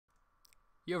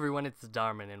Yo everyone, it's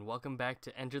Darman, and welcome back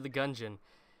to Enter the Gungeon.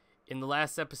 In the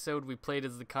last episode, we played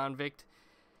as the Convict,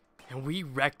 and we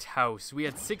wrecked house. We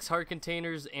had 6 heart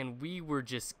containers, and we were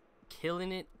just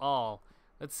killing it all.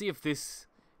 Let's see if this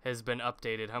has been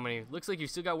updated. How many? Looks like you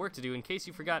still got work to do. In case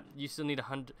you forgot, you still need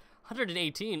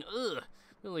 118. Ugh!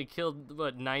 We only killed,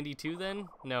 what, 92 then?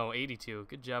 No, 82.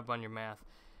 Good job on your math.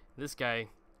 This guy,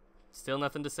 still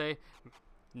nothing to say?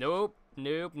 Nope,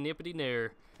 nippity-no.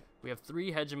 We have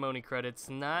 3 Hegemony credits,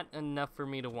 not enough for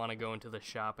me to want to go into the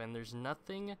shop, and there's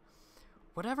nothing...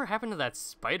 Whatever happened to that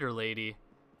Spider Lady?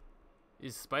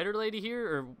 Is Spider Lady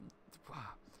here, or...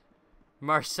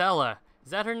 Marcella. Is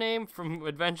that her name from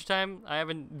Adventure Time?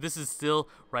 This is still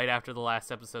right after the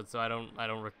last episode, so I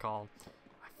don't recall.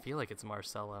 I feel like it's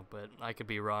Marcella, but I could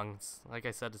be wrong. Like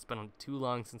I said, it's been too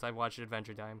long since I've watched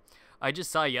Adventure Time. I just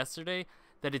saw yesterday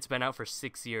that it's been out for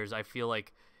 6 years. I feel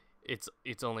like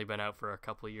it's only been out for a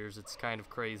couple of years. It's kind of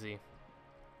crazy.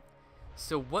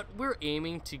 So what we're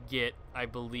aiming to get, I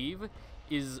believe,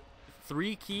 is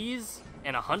 3 keys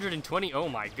and 120. Oh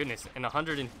my goodness, and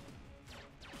 100.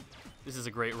 This is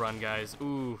a great run, guys.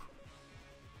 Ooh,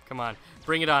 come on,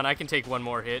 bring it on. I can take one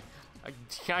more hit.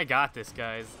 I got this,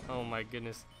 guys. Oh my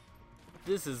goodness,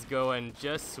 this is going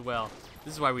just swell.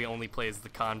 This is why we only play as the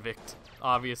Convict.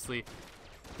 Obviously,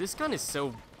 this gun is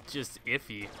so just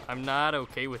iffy. I'm not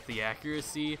okay with the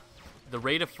accuracy. The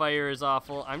rate of fire is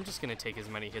awful. I'm just gonna take as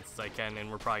many hits as I can, and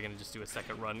we're probably gonna just do a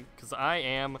second run because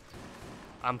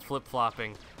I'm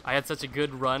flip-flopping. I had such a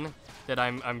good run that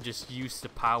I'm just used to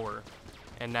power,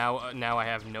 and now I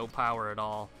have no power at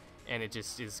all, and it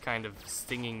just is kind of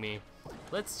stinging me.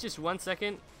 Let's just 1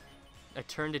 second. I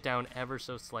turned it down ever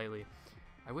so slightly.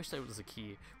 I wish that was a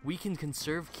key. We can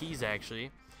conserve keys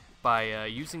actually by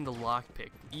using the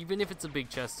lockpick, even if it's a big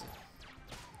chest.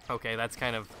 Okay,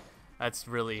 that's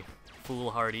really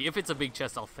foolhardy. If it's a big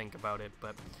chest, I'll think about it,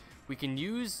 but we can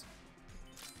use...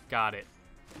 Got it.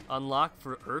 Unlock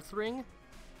for Earth Ring?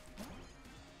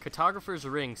 Cartographer's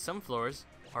Ring. Some floors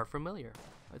are familiar.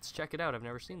 Let's check it out. I've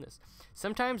never seen this.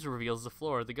 Sometimes reveals the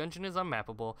floor. The Gungeon is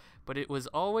unmappable, but it was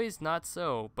always not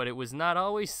so. But it was not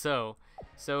always so.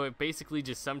 So it basically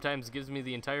just sometimes gives me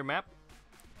the entire map.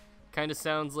 Kind of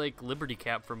sounds like Liberty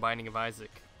Cap from Binding of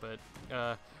Isaac, but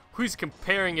who's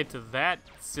comparing it to that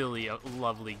silly,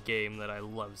 lovely game that I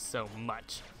love so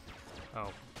much?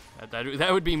 Oh,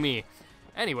 that would be me.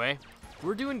 Anyway,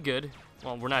 we're doing good.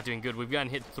 Well, we're not doing good. We've gotten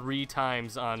hit 3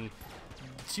 times on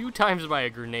 2 times by a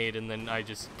grenade, and then I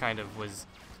just kind of was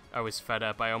fed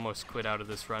up. I almost quit out of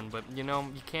this run, but you know,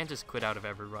 you can't just quit out of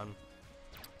every run.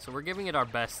 So we're giving it our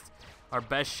best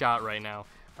shot right now.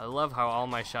 I love how all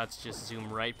my shots just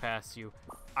zoom right past you.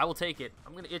 I will take it.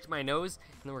 I'm going to itch my nose,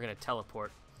 and then we're going to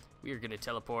teleport. We are going to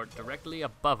teleport directly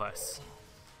above us.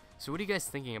 So what are you guys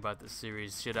thinking about this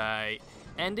series? Should I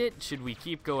end it? Should we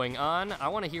keep going on? I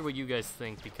want to hear what you guys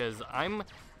think, because I'm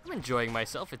enjoying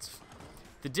myself.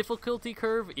 The difficulty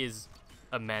curve is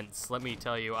immense, let me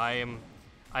tell you. I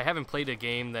haven't played a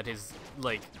game that has,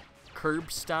 like,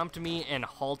 curb stomped me and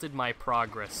halted my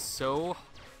progress so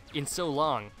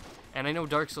long. And I know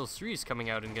Dark Souls 3 is coming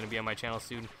out and going to be on my channel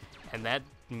soon, and that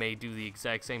may do the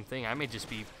exact same thing. I might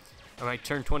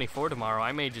turn 24 tomorrow.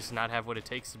 I may just not have what it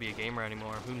takes to be a gamer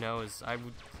anymore. Who knows?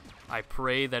 I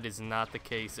pray that is not the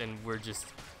case, and we're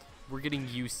getting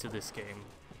used to this game.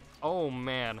 Oh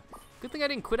man, good thing I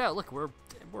didn't quit out. Look,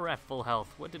 we're at full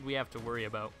health. What did we have to worry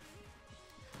about?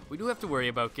 We do have to worry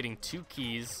about getting 2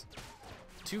 keys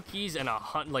and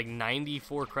like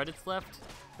 94 credits left,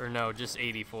 or no, just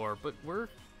 84. But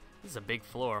this is a big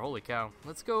floor, holy cow.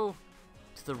 Let's go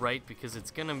to the right because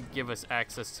it's gonna give us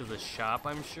access to the shop,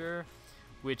 I'm sure,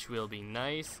 which will be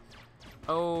nice.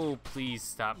 Oh, please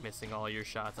stop missing all your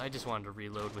shots. I just wanted to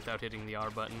reload without hitting the R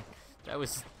button. That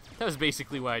was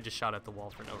basically why I just shot at the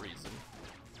wall for no reason.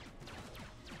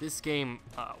 This game,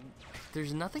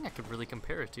 there's nothing I could really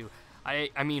compare it to.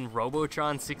 I mean,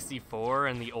 Robotron 64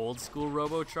 and the old school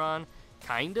Robotron,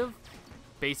 kind of.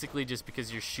 Basically just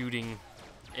because you're shooting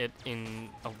it in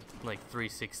a like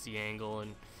 360 angle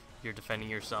and you're defending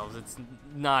yourselves. It's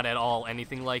not at all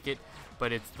anything like it,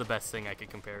 but it's the best thing I could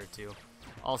compare it to.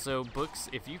 Also, books,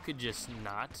 if you could just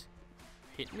not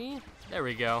hit me. There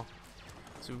we go.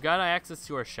 So we've got access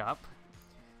to our shop.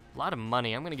 A lot of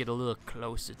money. I'm gonna get a little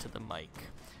closer to the mic.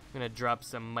 I'm gonna drop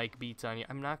some mic beats on you.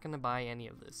 I'm not gonna buy any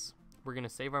of this. We're gonna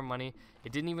save our money.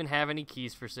 It didn't even have any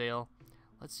keys for sale.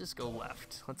 Let's just go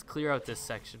left. Let's clear out this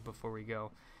section before we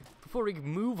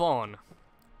move on.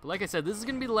 But like I said, this is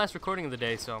going to be the last recording of the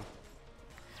day, so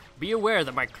be aware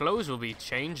that my clothes will be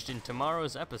changed in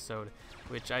tomorrow's episode,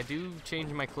 which I do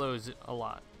change my clothes a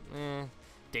lot.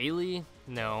 Daily?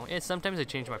 No, sometimes I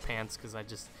change my pants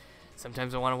because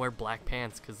sometimes I want to wear black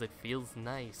pants because it feels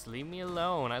nice. Leave me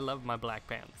alone. I love my black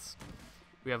pants.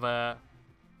 We have a...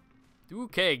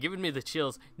 Okay, giving me the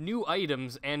chills. New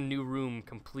items and new room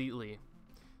completely.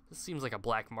 This seems like a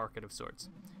black market of sorts.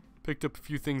 Picked up a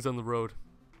few things on the road.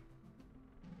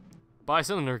 Buy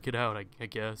something or get out, I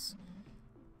guess.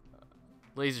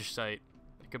 Laser sight.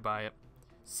 I could buy it.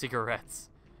 Cigarettes.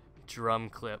 Drum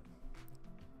clip.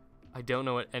 I don't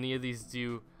know what any of these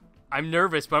do. I'm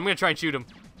nervous, but I'm going to try and shoot him.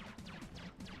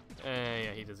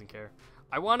 Yeah, he doesn't care.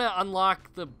 I want to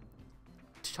unlock the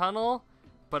tunnel,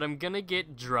 but I'm going to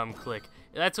get drum click.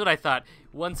 That's what I thought.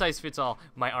 One size fits all.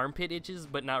 My armpit itches,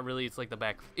 but not really. It's like the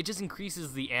back. It just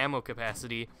increases the ammo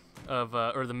capacity of,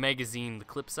 or the magazine, the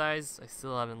clip size. I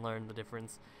still haven't learned the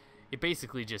difference. It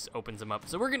basically just opens them up.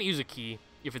 So we're going to use a key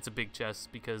if it's a big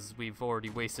chest because we've already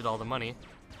wasted all the money.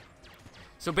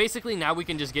 So basically now we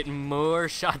can just get more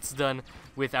shots done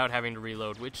without having to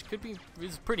reload, which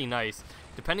is pretty nice.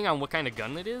 Depending on what kind of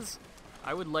gun it is,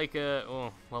 I would like a...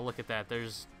 Oh, well, look at that.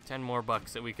 There's 10 more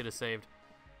bucks that we could have saved.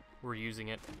 We're using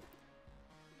it.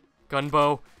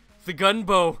 Gunbow. The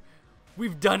Gunbow.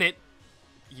 We've done it.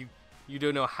 You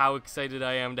don't know how excited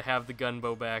I am to have the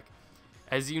Gunbow back.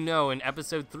 As you know, in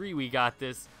episode 3 we got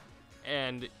this.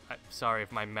 And I'm sorry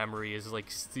if my memory is like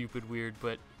stupid weird,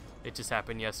 but it just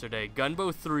happened yesterday.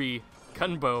 Gunbow 3,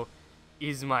 Gunbow,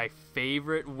 is my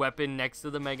favorite weapon next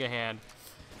to the Mega Hand.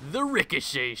 The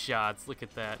ricochet shots. Look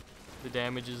at that. The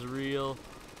damage is real.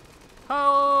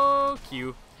 Oh,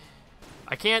 cute.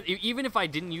 I can't, even if I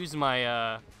didn't use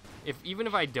my, even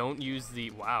if I don't use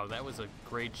the, wow, that was a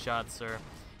great shot, sir.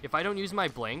 If I don't use my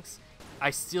blanks, I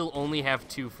still only have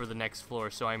 2 for the next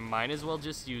floor, so I might as well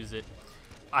just use it.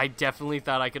 I definitely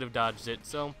thought I could have dodged it,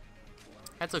 so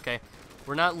that's okay.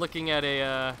 We're not looking at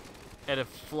a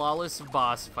flawless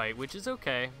boss fight, which is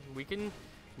okay. We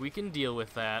can deal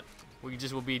with that. We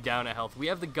just will be down at health. We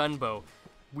have the Gunbow.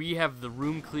 We have the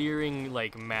room clearing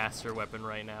like master weapon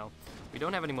right now. We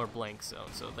don't have any more blanks though,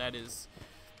 so that is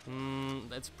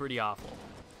that's pretty awful.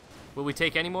 Will we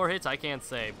take any more hits? I can't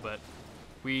say, but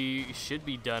we should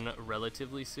be done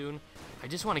relatively soon. I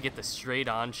just want to get the straight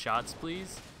on shots,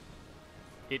 please.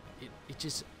 It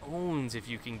just owns if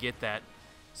you can get that.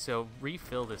 So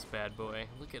refill this bad boy.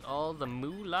 Look at all the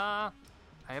moolah.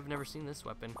 I have never seen this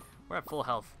weapon. We're at full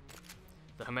health.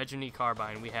 The Hegemony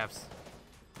Carbine. We have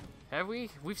we?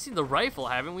 We've seen the rifle,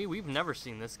 haven't we? We've never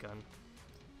seen this gun.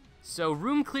 So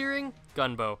room clearing,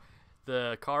 Gunbow.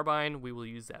 The Carbine, we will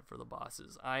use that for the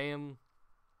bosses. I'm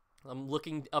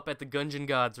looking up at the Gungeon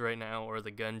gods right now, or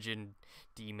the Gungeon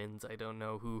demons. I don't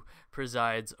know who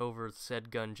presides over said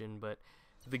Gungeon, but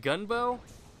the Gunbow.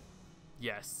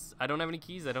 Yes, I don't have any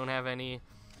keys, I don't have any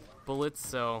bullets,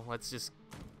 so let's just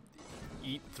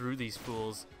eat through these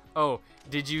fools. Oh,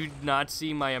 did you not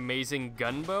see my amazing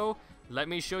Gunbow? Let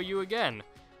me show you again.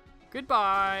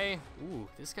 Goodbye. Ooh,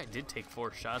 this guy did take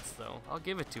 4 shots, though. I'll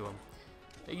give it to him.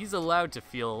 He's allowed to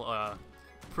feel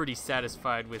pretty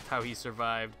satisfied with how he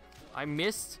survived. I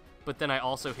missed, but then I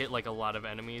also hit like a lot of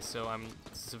enemies, so I'm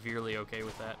severely okay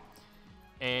with that.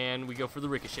 And we go for the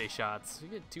ricochet shots. We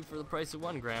get 2 for the price of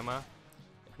 1, Grandma.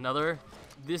 Another.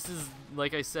 This is,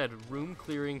 like I said, room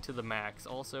clearing to the max.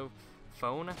 Also,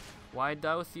 phone. Why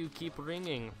doth you keep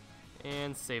ringing?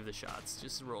 And save the shots.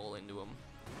 Just roll into them.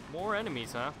 More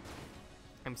enemies, huh?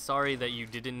 I'm sorry that you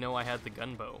didn't know I had the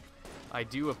Gunbow. I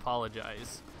do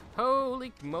apologize.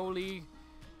 Holy moly.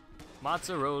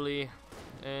 Mozzaroli.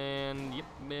 And, yep.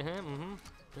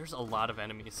 There's a lot of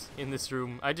enemies in this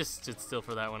room. I just stood still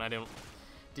for that one. I didn't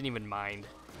even mind.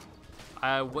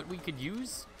 What we could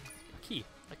use? A key.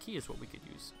 A key is what we could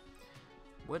use.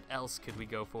 What else could we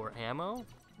go for? Ammo?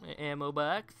 Ammo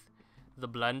box? The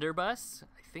blunderbuss?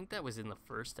 I think that was in the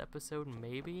first episode,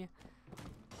 maybe?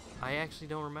 I actually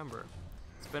don't remember.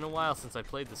 It's been a while since I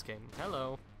played this game.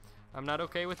 Hello. I'm not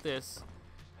okay with this.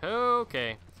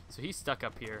 Okay. So he's stuck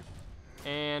up here.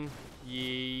 And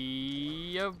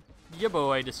yeah,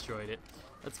 boy, destroyed it.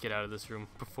 Let's get out of this room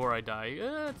before I die.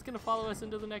 It's gonna follow us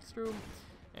into the next room.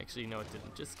 Actually, no, it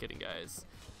didn't. Just kidding, guys.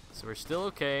 So we're still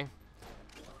okay.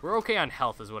 We're okay on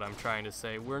health is what I'm trying to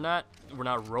say. We're not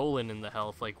rolling in the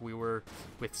health like we were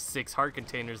with 6 heart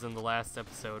containers in the last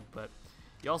episode, but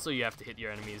you have to hit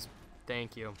your enemies.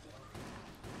 Thank you.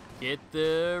 Get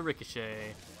the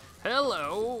ricochet.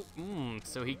 Hello.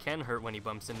 So he can hurt when he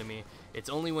bumps into me. It's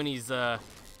only when he's at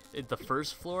the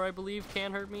first floor, I believe,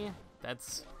 can hurt me.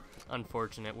 That's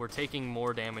unfortunate. We're taking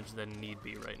more damage than need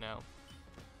be right now.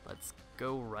 Let's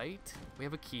go right. We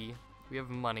have a key. We have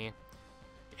money.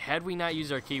 Had we not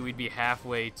used our key, we'd be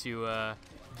halfway to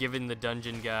given the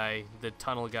dungeon guy, the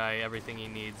tunnel guy, everything he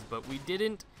needs, but we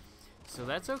didn't. So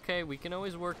that's okay. We can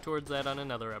always work towards that on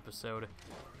another episode.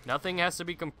 Nothing has to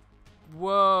be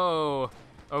Whoa.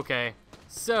 Okay.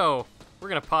 So, we're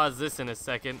going to pause this in a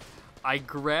second. I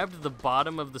grabbed the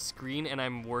bottom of the screen, and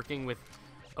I'm working with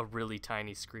a really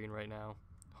tiny screen right now.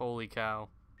 Holy cow.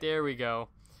 There we go.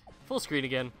 Full screen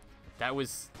again. That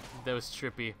was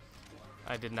trippy.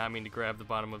 I did not mean to grab the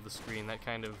bottom of the screen. That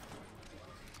kind of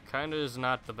is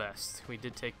not the best. We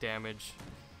did take damage.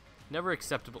 Never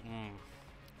acceptable.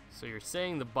 So you're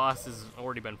saying the boss has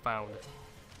already been found.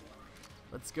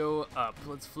 Let's go up.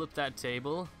 Let's flip that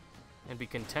table and be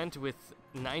content with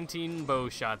 19 bow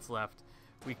shots left.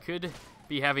 We could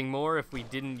be having more if we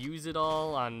didn't use it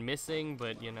all on missing,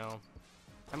 but you know,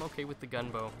 I'm okay with the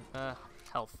gunbow.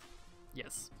 Health.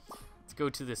 Yes. Let's go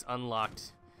to this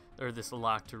unlocked, or this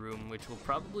locked room, which will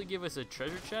probably give us a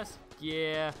treasure chest.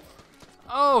 Yeah.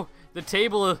 Oh, the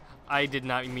table. I did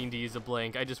not mean to use a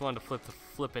blank. I just wanted to flip the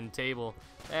flippin' table.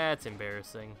 That's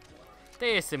embarrassing.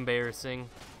 That's embarrassing.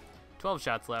 12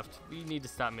 shots left. We need to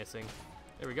stop missing.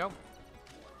 There we go.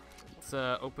 Let's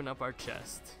open up our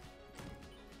chest.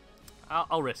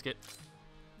 I'll risk it.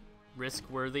 Risk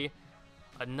worthy.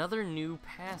 Another new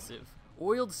passive.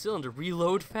 Oiled cylinder.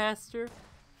 Reload faster?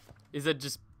 Is that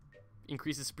just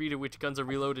increases speed at which guns are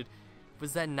reloaded?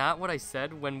 Was that not what I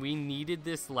said when we needed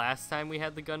this last time we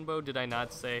had the gunbow? Did I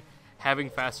not say having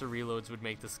faster reloads would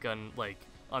make this gun, like,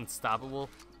 unstoppable?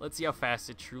 Let's see how fast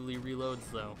it truly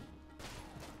reloads, though.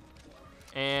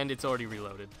 And it's already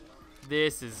reloaded.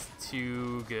 This is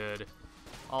too good.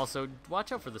 Also,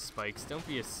 watch out for the spikes. Don't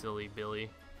be a silly Billy.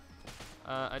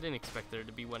 I didn't expect there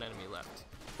to be one enemy left.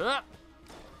 Ah!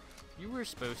 You were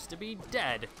supposed to be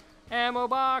dead. Ammo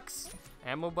box!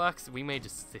 Ammo box? We may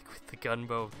just stick with the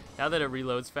gunbow. Now that it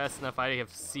reloads fast enough, I have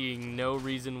seeing no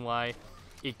reason why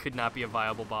it could not be a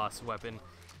viable boss weapon.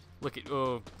 Look at,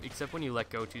 oh, except when you let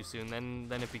go too soon,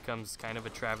 then it becomes kind of a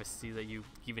travesty that you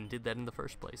even did that in the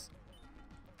first place.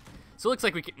 So it looks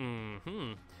like we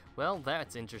can, well,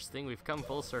 that's interesting. We've come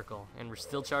full circle, and we're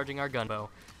still charging our gunbow.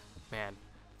 Man,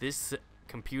 this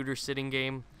computer sitting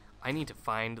game, I need to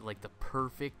find, like, the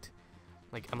perfect,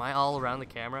 like, am I all around the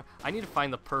camera? I need to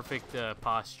find the perfect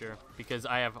posture, because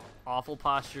I have awful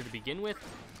posture to begin with,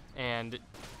 and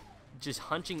just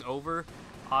hunching over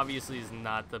obviously is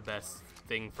not the best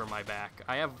thing for my back.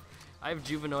 I have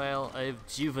juvenile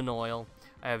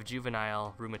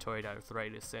rheumatoid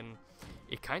arthritis, and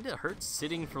it kind of hurts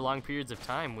sitting for long periods of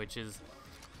time, which is,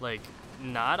 like,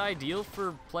 not ideal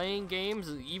for playing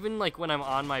games. Even, like, when I'm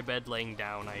on my bed laying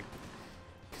down,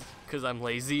 because I'm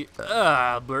lazy.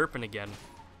 Burping again.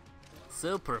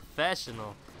 So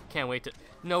professional. Can't wait to,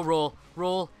 no,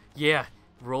 roll. Yeah,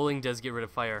 rolling does get rid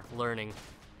of fire. Learning.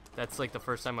 That's, like, the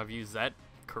first time I've used that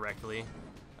correctly.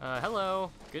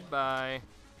 Hello. Goodbye.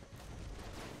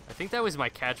 I think that was my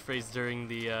catchphrase during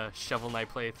the Shovel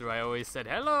Knight playthrough. I always said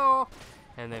hello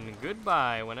and then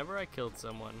goodbye whenever I killed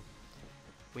someone.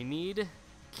 We need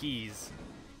keys.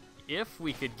 If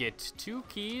we could get 2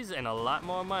 keys and a lot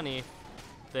more money,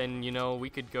 then, you know, we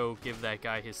could go give that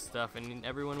guy his stuff and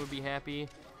everyone would be happy,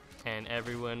 and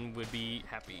everyone would be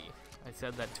happy. I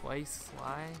said that twice.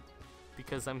 Why?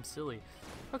 Because I'm silly.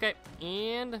 Okay,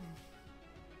 and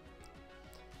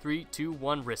 3, 2,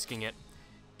 1, risking it.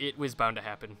 It was bound to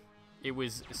happen. It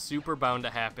was super bound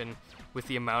to happen with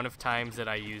the amount of times that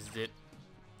I used it.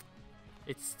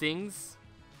 It stings,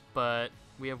 but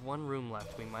we have 1 room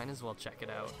left. We might as well check it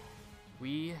out.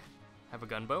 We have a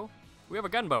gunbow. We have a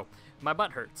gunbow. My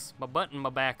butt hurts. My butt and my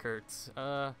back hurts.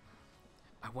 I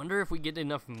wonder if we get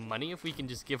enough money, if we can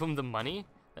just give him the money.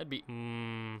 That'd be,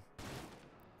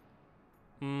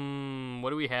 what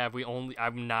do we have?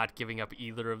 I'm not giving up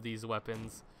either of these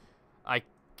weapons. I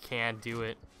can't do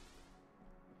it.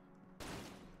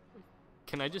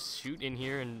 Can I just shoot in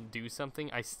here and do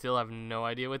something? I still have no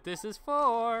idea what this is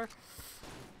for.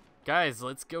 Guys,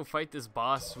 let's go fight this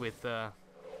boss with the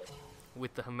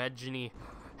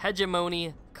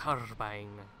Hegemony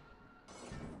Carbine.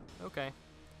 Okay.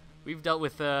 We've dealt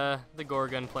with the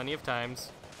Gorgun plenty of times.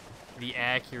 The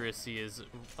accuracy is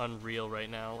unreal right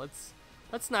now.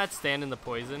 Let's not stand in the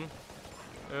poison.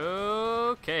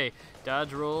 Okay.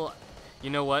 Dodge roll. You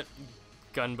know what?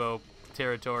 Gunbow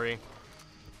territory.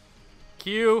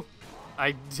 Q.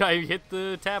 I hit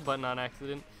the tab button on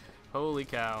accident. Holy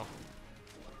cow.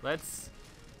 Let's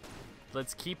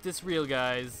keep this real,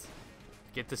 guys.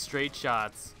 Get the straight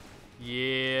shots.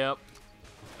 Yep.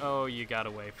 Oh, you got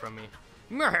away from me.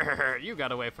 You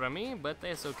got away from me, but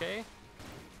that's okay.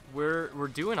 We're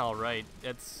doing all right.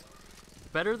 It's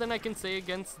better than I can say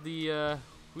against the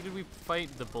who did we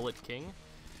fight? The Bullet King.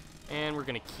 And we're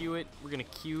gonna Q it. We're gonna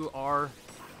Q R.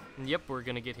 And yep, we're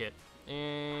gonna get hit.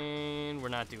 And we're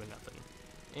not doing nothing.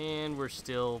 And we're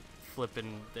still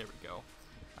flipping. There we go.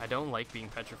 I don't like being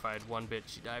petrified one bit.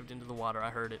 She dived into the water. I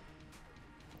heard it.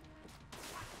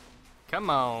 Come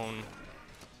on.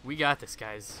 We got this,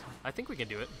 guys. I think we can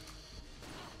do it.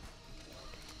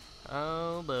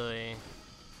 Oh, boy.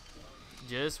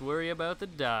 Just worry about the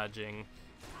dodging.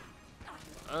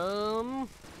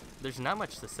 There's not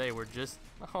much to say. We're just...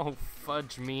 Oh,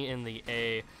 fudge me in the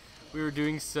A. We were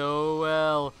doing so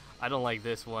well. I don't like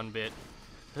this one bit.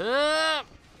 Ah!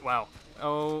 Wow.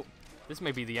 Oh, this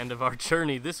may be the end of our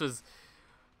journey. This was...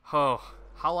 Oh,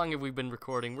 how long have we been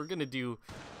recording? This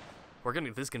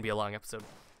is gonna be a long episode.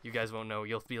 You guys won't know.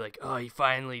 You'll be like, oh, he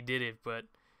finally did it. But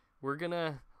we're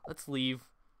gonna... Let's leave.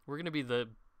 We're gonna be the...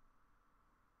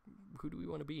 Who do we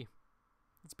want to be?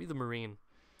 Let's be the Marine.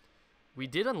 We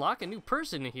did unlock a new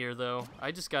person here, though.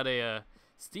 I just got a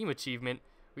Steam achievement.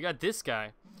 We got this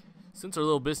guy. Since our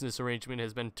little business arrangement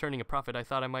has been turning a profit, I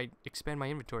thought I might expand my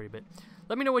inventory a bit.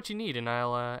 Let me know what you need, and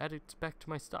I'll add it back to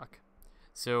my stock.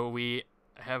 So we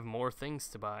have more things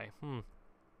to buy.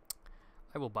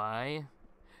 I will buy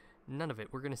none of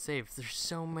it. We're going to save. There's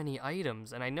so many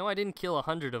items, and I know I didn't kill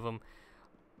 100 of them.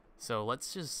 So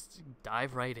let's just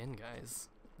dive right in, guys.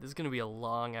 This is going to be a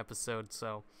long episode,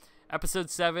 so...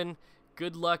 Episode 7,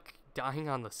 good luck dying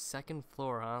on the 2nd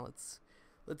floor, huh?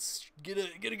 Let's get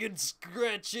a good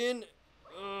scratch in.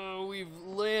 Oh, we've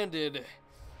landed.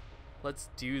 Let's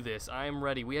do this. I am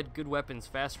ready. We had good weapons,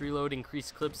 fast reload,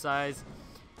 increased clip size.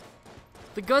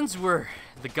 The guns were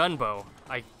the Gunbow.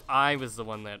 I was the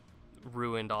one that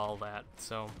ruined all that.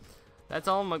 So that's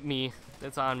all me.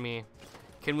 That's on me.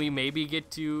 Can we maybe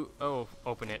get to... Oh,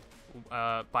 open it.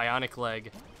 Bionic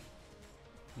Leg.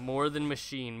 More than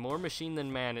machine. More machine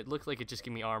than man. It looked like it just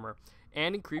gave me armor.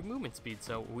 And increased movement speed,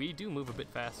 so we do move a bit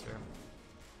faster.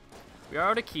 We are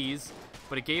out of keys,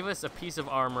 but it gave us a piece of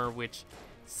armor which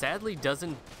sadly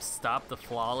doesn't stop the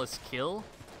flawless kill,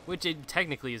 which it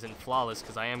technically isn't flawless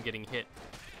because I am getting hit.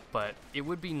 But it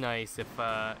would be nice if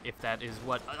that is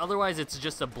what... Otherwise, it's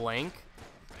just a blank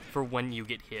for when you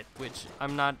get hit, which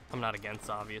I'm not against,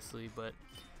 obviously, but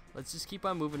let's just keep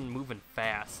on moving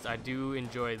fast. I do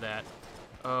enjoy that.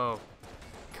 Oh,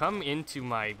 come into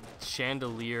my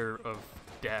chandelier of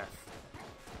death.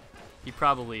 He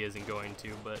probably isn't going to,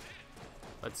 but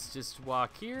let's just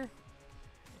walk here,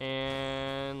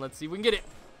 and let's see if we can get it.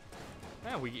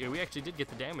 Yeah, we actually did get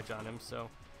the damage on him, so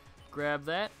grab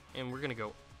that, and we're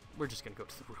just gonna go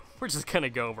to the room. We're just gonna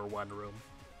go over one room.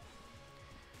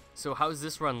 So how's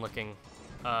this run looking?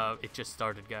 It just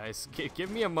started, guys. Give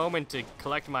me a moment to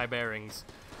collect my bearings.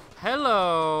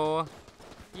 Hello.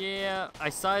 Yeah, I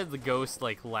saw the ghost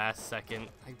like last second.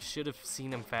 I should have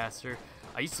seen him faster.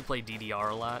 I used to play DDR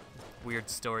a lot. Weird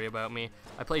story about me.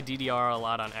 I play DDR a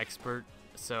lot on Expert,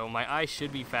 so my eye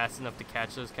should be fast enough to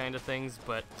catch those kind of things,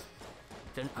 but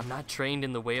then I'm not trained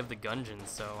in the way of the Gungeon,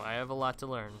 so I have a lot to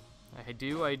learn. I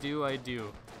do.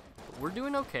 But we're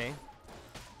doing okay.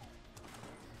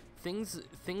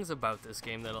 Things about this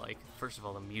game that I like. First of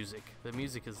all, the music. The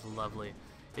music is lovely.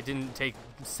 It didn't take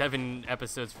 7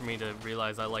 episodes for me to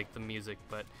realize I liked the music,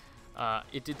 but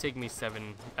it did take me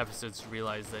 7 episodes to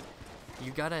realize that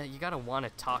you gotta want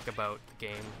to talk about the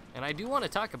game, and I do want to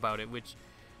talk about it, which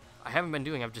I haven't been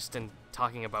doing. I've just been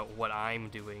talking about what I'm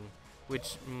doing,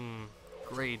 which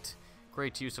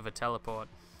great use of a teleport.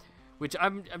 Which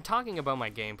I'm talking about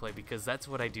my gameplay because that's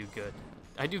what I do good.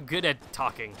 I do good at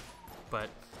talking, but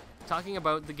talking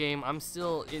about the game, I'm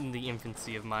still in the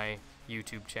infancy of my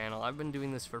YouTube channel. I've been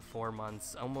doing this for 4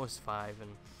 months, almost 5,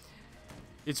 and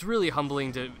it's really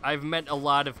humbling to... I've met a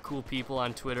lot of cool people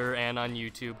on Twitter and on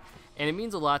YouTube, and it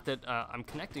means a lot that I'm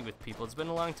connecting with people. It's been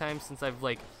a long time since I've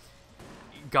like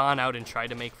gone out and tried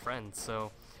to make friends,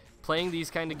 so playing these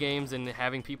kind of games and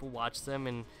having people watch them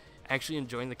and actually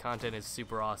enjoying the content is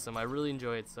super awesome. I really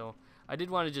enjoy it, so I did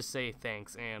want to just say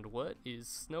thanks. And what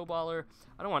is Snowballer?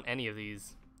 I don't want any of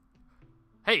these.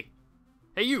 Hey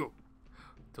you!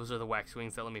 Those are the wax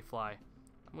wings that let me fly.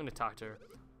 I'm gonna talk to her.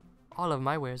 All of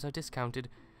my wares are discounted,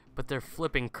 but they're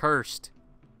flipping cursed.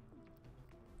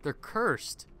 They're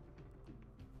cursed.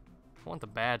 I want the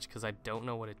badge because I don't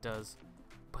know what it does,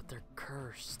 but they're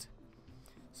cursed.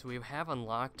 So we have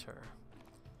unlocked her.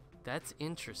 That's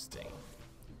interesting.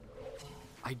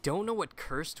 I don't know what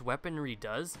cursed weaponry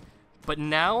does, but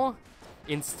now,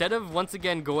 instead of once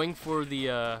again going for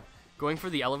the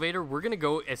elevator, we're gonna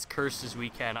go as cursed as we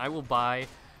can. I will buy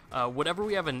whatever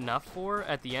we have enough for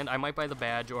at the end. I might buy the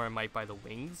badge or I might buy the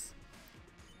wings.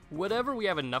 Whatever we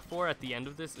have enough for at the end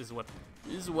of this is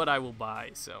what I will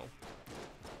buy. So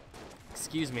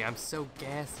Excuse me, I'm so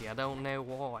gassy. I don't know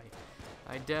why.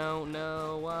 I don't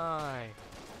know why.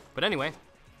 But anyway,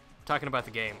 talking about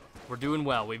the game. We're doing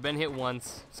well. We've been hit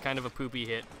once. It's kind of a poopy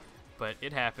hit, but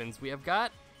it happens. We have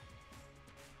got...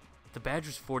 The badge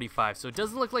was 45, so it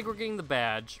doesn't look like we're getting the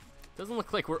badge. Doesn't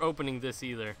look like we're opening this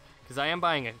either. Because I am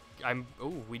buying a...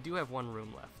 Oh, we do have one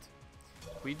room left.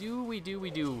 We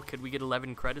do. Could we get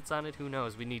 11 credits on it? Who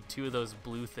knows? We need 2 of those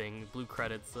blue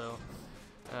credits, so...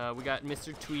 we got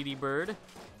Mr. Tweety Bird.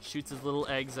 Shoots his little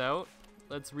eggs out.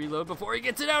 Let's reload before he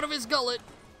gets it out of his gullet.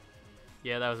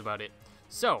 Yeah, that was about it.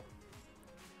 So,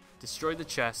 destroy the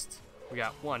chest. We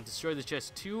got 1. Destroy the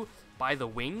chest. 2, buy the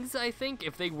wings, I think,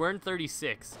 if they weren't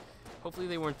 36. Hopefully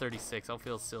they weren't 36. I'll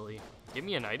feel silly. Give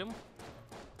me an item?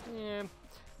 Yeah,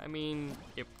 I mean,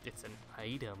 it's an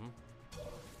item.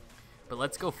 But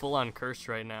let's go full on cursed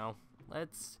right now.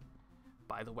 Let's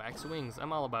buy the wax wings.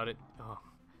 I'm all about it. Oh,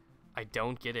 I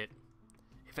don't get it.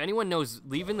 If anyone knows,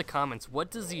 leave in the comments. What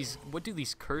do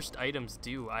these cursed items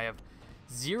do? I have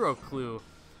 0 clue.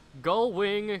 Gull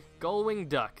wing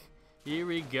duck. Here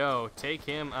we go. Take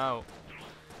him out.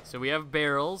 So we have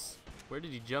barrels. Where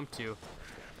did he jump to?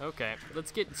 Okay,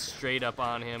 let's get straight up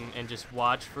on him and just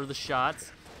watch for the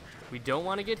shots. We don't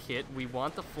want to get hit. We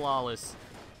want the flawless.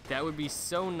 That would be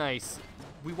so nice.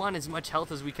 We want as much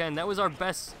health as we can. That was our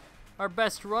best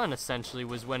run, essentially,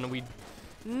 was when we...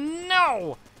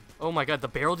 No! Oh my god, the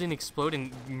barrel didn't explode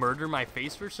and murder my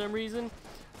face for some reason.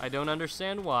 I don't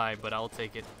understand why, but I'll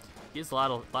take it. He has a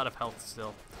lot of health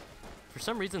still. For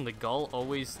some reason, the Gull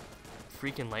always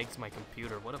freaking legs my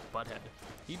computer. What a butthead.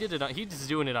 He's just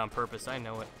doing it on purpose. I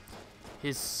know it.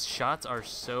 His shots are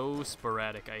so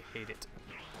sporadic. I hate it.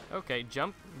 Okay,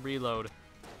 jump, reload.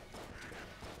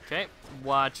 Okay,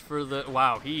 watch for the...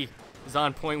 Wow, he is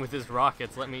on point with his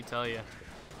rockets, let me tell you.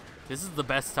 This is the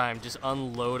best time. Just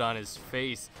unload on his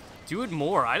face. Do it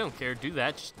more. I don't care. Do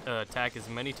that attack as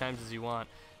many times as you want.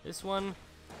 This one,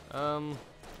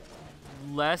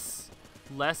 less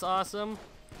awesome.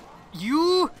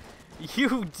 You're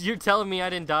telling me I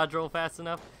didn't dodge roll fast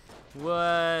enough?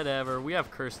 Whatever. We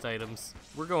have cursed items.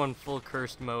 We're going full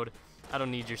cursed mode. I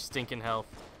don't need your stinking health.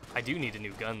 I do need a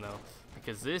new gun though,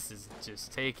 because this is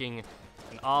just taking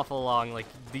an awful long. Like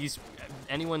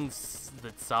anyone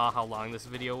that saw how long this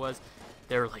video was,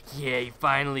 they were like, "Yeah, he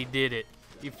finally did it.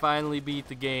 He finally beat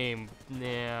the game."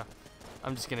 Nah,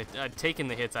 I'm just gonna taking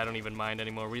the hits. I don't even mind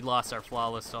anymore. We lost our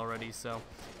flawless already, so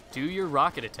do your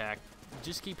rocket attack.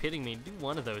 Just keep hitting me. Do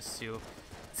one of those 2.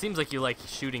 It seems like you like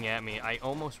shooting at me. I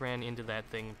almost ran into that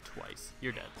thing twice.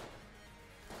 You're dead.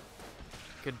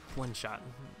 Good one shot.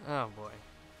 Oh boy.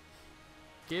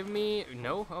 Give me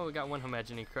no. Oh, we got 1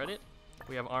 Hegemony credit.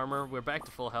 We have armor. We're back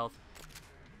to full health.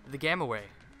 The Gamma Ray.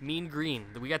 Mean green.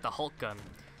 We got the Hulk gun.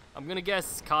 I'm gonna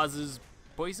guess causes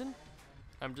poison.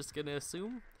 I'm just gonna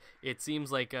assume. It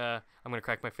seems like I'm gonna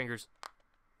crack my fingers.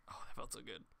 Oh, that felt so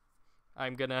good.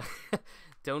 I'm gonna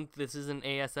this isn't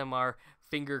ASMR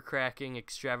finger cracking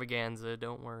extravaganza,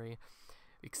 don't worry.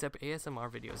 Except ASMR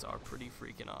videos are pretty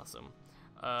freaking awesome.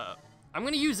 I'm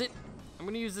gonna use it. I'm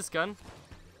gonna use this gun.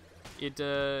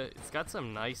 It's got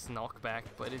some nice knockback,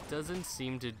 but it doesn't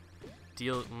seem to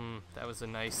deal. That was a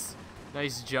nice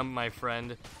jump, my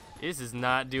friend. This is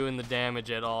not doing the damage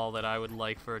at all that I would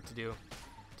like for it to do.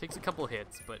 Takes a couple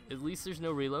hits, but at least there's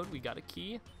no reload. We got a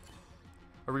key.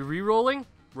 Are we re-rolling?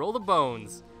 Roll the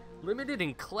bones. Limited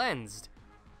and cleansed.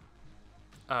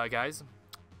 Guys,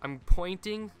 I'm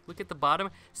pointing. Look at the bottom.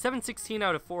 716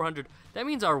 out of 400. That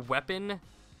means our weapon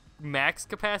max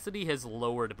capacity has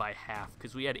lowered by half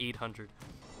because we had 800.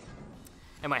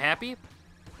 Am I happy?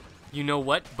 You know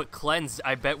what? But cleansed,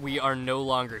 I bet we are no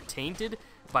longer tainted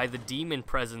by the demon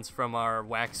presence from our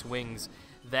wax wings.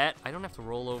 That I don't have to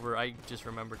roll over. I just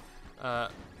remembered. I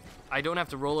don't have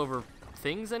to roll over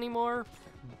things anymore,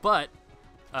 but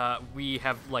we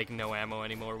have like no ammo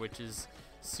anymore, which is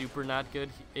super not good.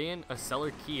 And a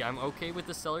cellar key. I'm okay with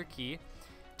the cellar key.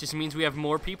 Just means we have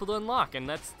more people to unlock, and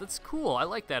that's cool. I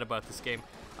like that about this game.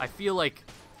 I feel like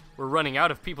we're running out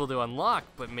of people to unlock,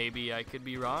 but maybe I could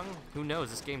be wrong. Who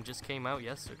knows? This game just came out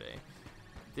yesterday.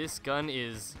 This gun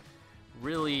is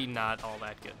really not all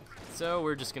that good. So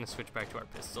we're just gonna switch back to our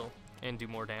pistol and do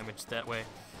more damage that way.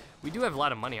 We do have a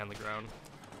lot of money on the ground.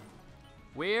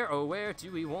 Where, oh where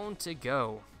do we want to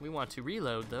go? We want to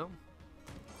reload though.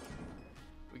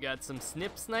 We got some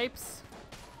snip snipes.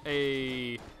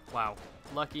 Wow.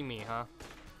 Lucky me, huh?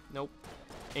 Nope.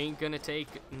 Ain't gonna take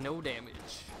no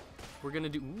damage. We're gonna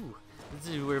do... Ooh.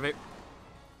 This is where...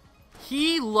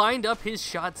 He lined up his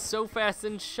shots so fast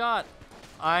and shot.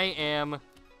 I'm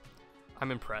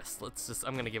impressed.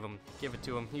 I'm gonna give it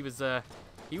to him. He was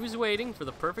He was waiting for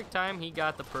the perfect time. He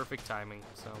got the perfect timing.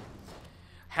 So,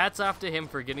 hats off to him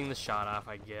for getting the shot off,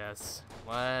 I guess.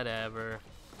 Whatever.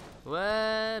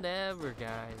 Whatever,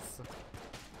 guys.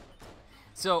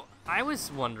 So, I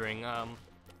was wondering,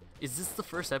 is this the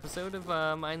first episode of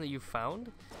mine that you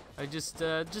found? I just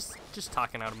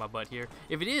talking out of my butt here.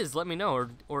 If it is, let me know,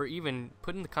 or even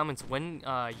put in the comments when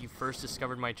you first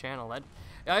discovered my channel.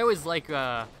 I always like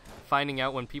finding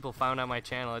out when people found out my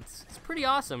channel. It's pretty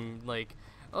awesome. Like,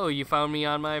 oh, you found me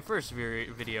on my first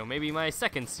video, maybe my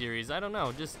second series. I don't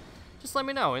know. Just let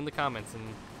me know in the comments,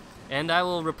 and I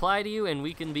will reply to you, and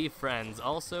we can be friends.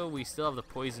 Also, we still have the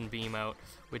poison beam out,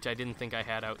 which I didn't think I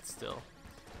had out still.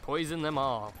 Poison them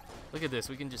all. Look at this.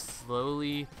 We can just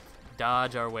slowly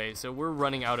dodge our way. So we're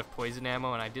running out of poison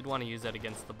ammo, and I did want to use that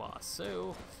against the boss.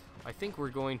 So I think we're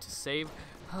going to save.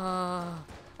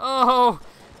 Oh,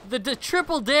 the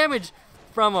triple damage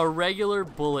from a regular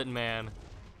bullet, man.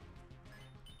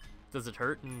 Does it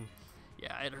hurt?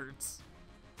 Yeah, it hurts.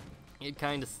 It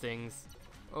kind of stings.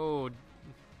 Oh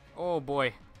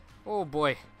boy. Oh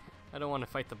boy. I don't want to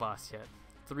fight the boss yet.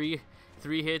 Three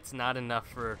hits, not enough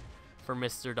for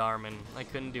Mr. Darman. I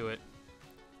couldn't do it.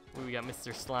 We got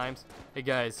Mr. Slimes. Hey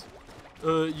guys,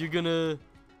 you gonna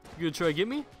try to get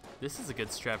me? This is a good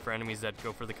strat for enemies that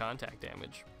go for the contact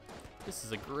damage. This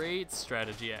is a great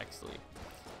strategy, actually.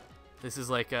 This is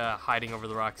like hiding over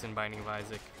the rocks in Binding of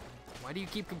Isaac. Why do you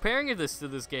keep comparing this to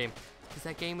this game? Because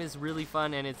that game is really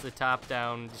fun, and it's a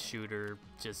top-down shooter,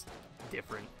 just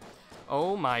different.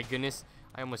 Oh my goodness.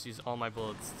 I almost used all my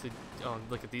bullets to... Oh,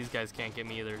 look at these guys can't get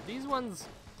me either. These ones,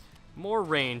 more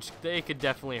range. They could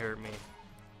definitely hurt me.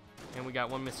 And we got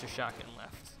one Mr. Shotgun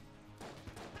left.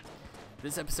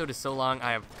 This episode is so long,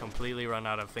 I have completely run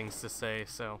out of things to say,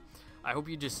 so I hope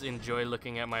you just enjoy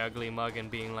looking at my ugly mug and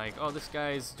being like, oh, this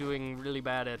guy's doing really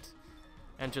bad at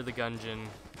Enter the Gungeon.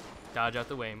 Dodge out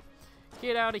the way.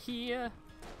 Get out of here.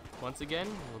 Once again,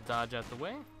 we'll dodge out the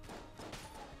way.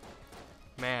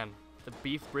 Man, the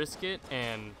beef brisket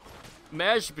and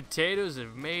mashed potatoes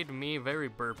have made me very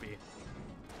burpy.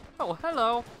 Oh,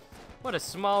 hello. What a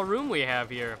small room we have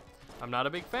here. I'm not a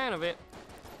big fan of it.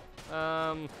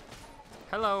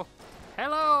 Hello.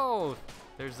 Hello!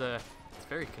 It's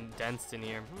very condensed in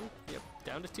here. Yep,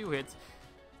 down to 2 hits.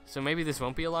 So maybe this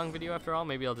won't be a long video after all.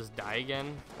 Maybe I'll just die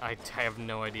again. I have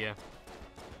no idea.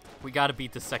 We gotta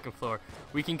beat the 2nd floor.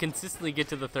 We can consistently get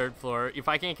to the 3rd floor. If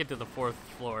I can't get to the 4th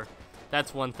floor,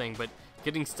 that's one thing. But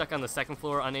getting stuck on the 2nd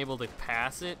floor, unable to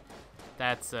pass it,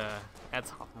 that's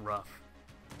rough.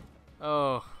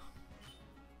 Oh,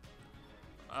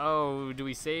 do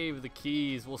we save the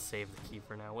keys? We'll save the key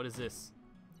for now. What is this?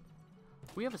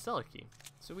 We have a cellar key.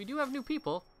 So we do have new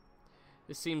people.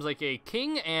 This seems like a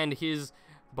king and his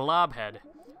blobhead.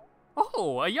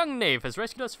 Oh, a young knave has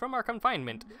rescued us from our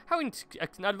confinement. How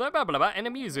blah, blah, blah, and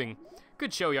amusing.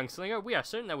 Good show, young slinger. We are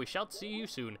certain that we shall see you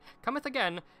soon. Cometh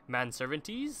again,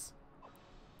 manservantes.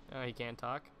 Oh, he can't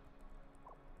talk.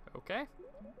 Okay.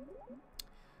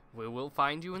 We will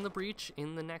find you in the breach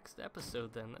in the next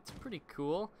episode then. That's pretty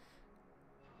cool.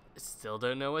 Still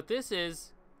don't know what this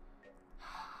is.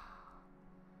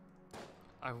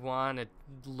 I want to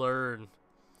learn.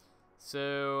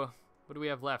 So, what do we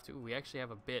have left? Ooh, we actually have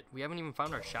a bit. We haven't even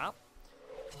found our shop.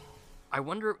 I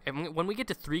wonder, when we get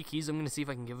to 3 keys, I'm going to see if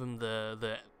I can give him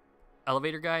the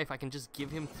elevator guy, if I can just give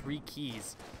him 3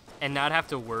 keys and not have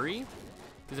to worry.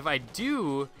 Because if I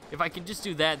can just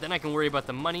do that, then I can worry about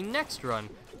the money next run.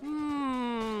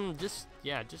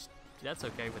 That's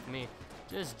okay with me.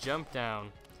 Just jump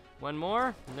down. One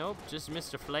more? Nope, just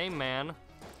Mr. Flame Man.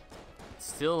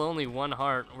 Still only 1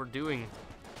 heart. We're doing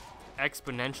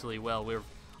exponentially well. We've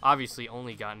obviously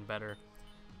only gotten better.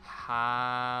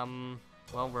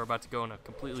 Well, we're about to go in a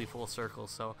completely full circle,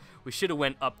 so we should have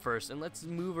went up first. And let's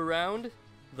move around.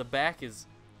 The back is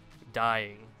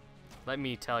dying. Let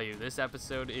me tell you, this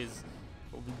episode is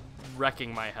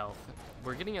wrecking my health.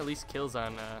 We're getting at least kills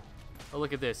on, oh,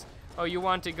 look at this. Oh, you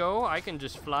want to go? I can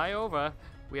just fly over.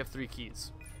 We have 3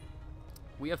 keys.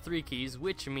 We have 3 keys,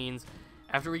 which means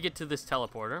after we get to this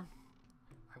teleporter,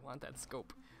 I want that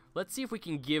scope. Let's see if we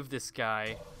can give this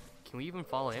guy, can we even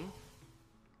fall in?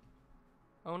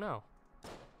 Oh no.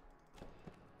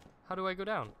 How do I go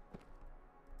down?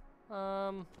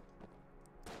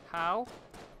 How?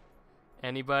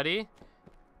 Anybody?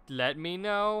 Let me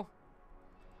know.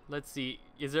 Let's see.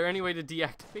 Is there any way to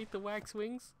deactivate the wax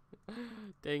wings?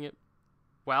 Dang it.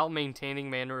 While maintaining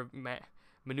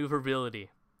maneuverability.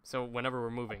 So whenever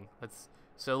we're moving.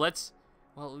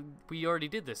 Well, we already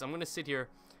did this. I'm going to sit here.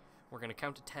 We're going to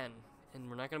count to 10. And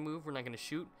we're not going to move. We're not going to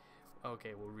shoot.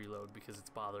 Okay, we'll reload because it's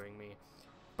bothering me.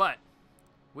 But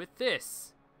with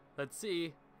this, Let's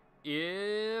see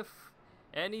if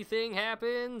anything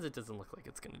happens. It doesn't look like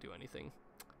it's gonna do anything.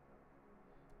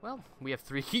 Well, we have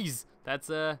 3 keys. That's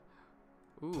ooh.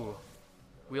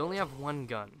 We only have 1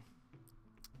 gun.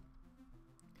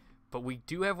 But we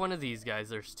do have one of these guys.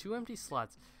 There's 2 empty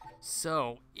slots.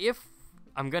 So, if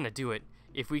I'm gonna do it,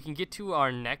 if we can get to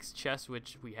our next chest,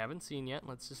 which we haven't seen yet,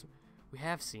 we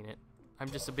have seen it. I'm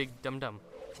just a big dum-dum.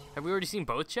 Have we already seen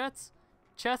both chests?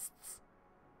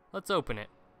 Let's open it.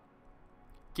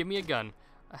 Give me a gun.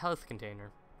 A health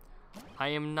container. I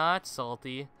am not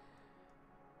salty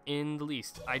in the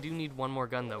least. I do need 1 more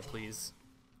gun, though, please.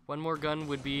 1 more gun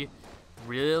would be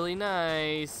really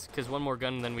nice, because 1 more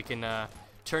gun, then we can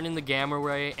turn in the gamma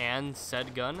ray and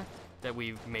said gun that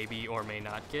we maybe or may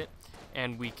not get,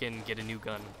 and we can get a new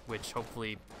gun, which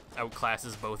hopefully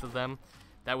outclasses both of them.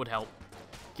 That would help.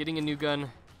 Getting a new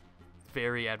gun,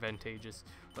 very advantageous.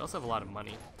 We also have a lot of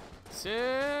money.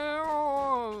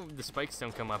 So the spikes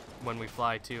don't come up when we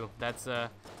fly too. That's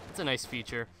a nice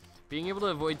feature. Being able to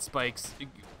avoid spikes,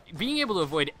 being able to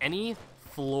avoid any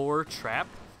floor trap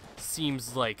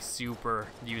seems like super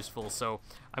useful. So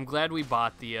I'm glad we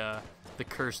bought the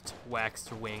cursed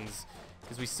waxed wings,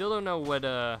 because we still don't know what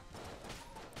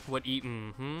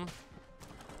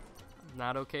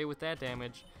not okay with that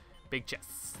damage. Big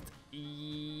chest.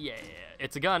 Yeah,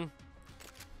 it's a gun.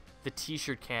 The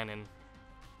t-shirt cannon.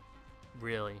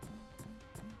 Really?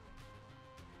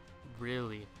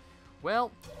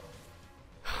 Well,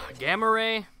 gamma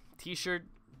ray, t-shirt.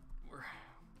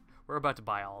 We're about to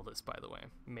buy all this, by the way.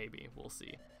 Maybe, we'll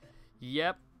see.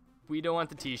 Yep, we don't want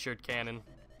the t-shirt cannon.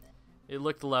 It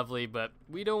looked lovely, but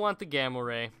we don't want the gamma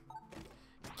ray.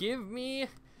 Give me.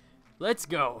 Let's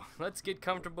go. Let's get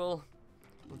comfortable.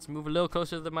 Let's move a little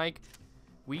closer to the mic.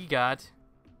 We got.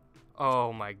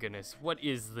 Oh my goodness, what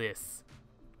is this?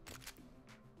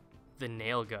 The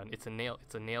nail gun. It's a nail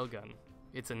gun.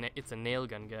 It's a nail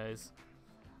gun, guys.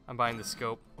 I'm buying the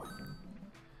scope.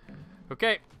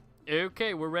 Okay,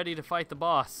 we're ready to fight the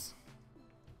boss.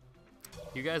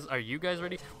 Are you guys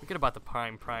ready? We could have bought the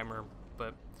primer,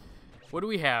 but what do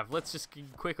we have? Let's just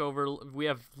quick over. We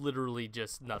have literally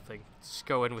just nothing. Just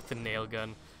go in with the nail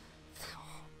gun.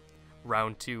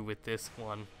 Round 2 with this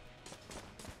one.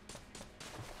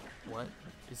 What?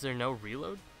 Is there no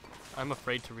reload? I'm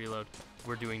afraid to reload.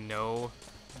 We're doing no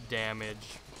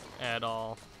damage at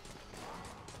all.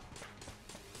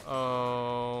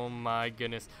 Oh my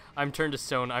goodness. I'm turned to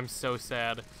stone. I'm so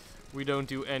sad. We don't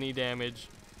do any damage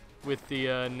with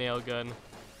the nail gun.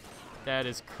 That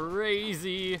is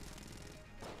crazy.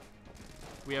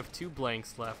 We have 2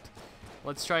 blanks left.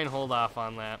 Let's try and hold off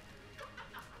on that.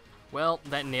 Well,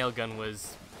 that nail gun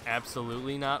was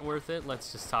absolutely not worth it.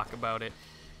 Let's just talk about it.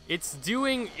 It's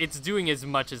doing as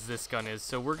much as this gun is,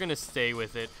 so we're gonna stay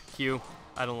with it. Q,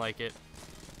 I don't like it.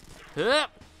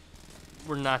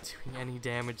 We're not doing any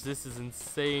damage. This is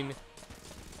insane.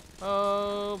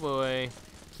 Oh boy.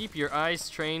 Keep your eyes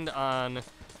trained on.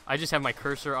 I just have my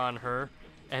cursor on her,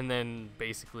 and then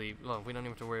basically, well, we don't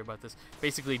even have to worry about this.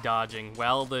 Basically dodging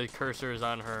while the cursor is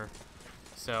on her.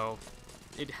 So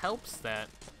it helps that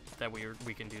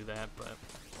we can do that, but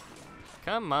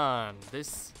come on,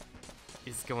 this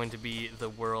is going to be the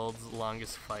world's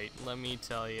longest fight, let me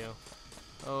tell you.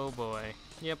 Oh boy.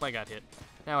 Yep, I got hit.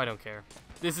 Now I don't care.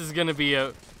 This is gonna be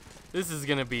a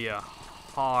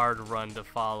hard run to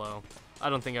follow. I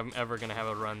don't think I'm ever gonna have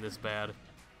a run this bad.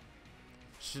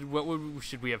 What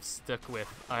should we have stuck with?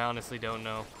 I honestly don't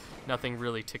know. Nothing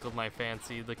really tickled my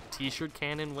fancy. The t-shirt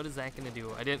cannon, what is that gonna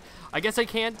do? I guess I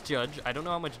can't judge. I don't know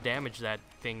how much damage that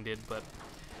thing did, but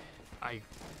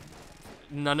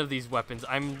none of these weapons.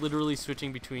 I'm literally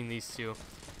switching between these 2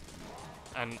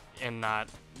 and not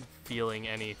feeling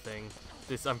anything.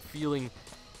 I'm feeling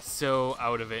so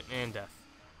out of it. And death.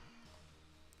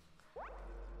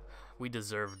 We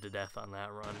deserved the death on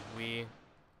that run. We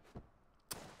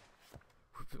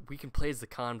can play as the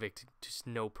convict just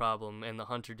no problem, and the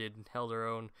hunter held her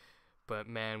own, but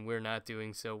man, we're not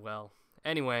doing so well.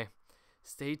 Anyway,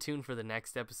 stay tuned for the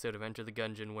next episode of Enter the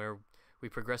Gungeon, where we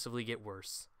progressively get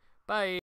worse. Bye!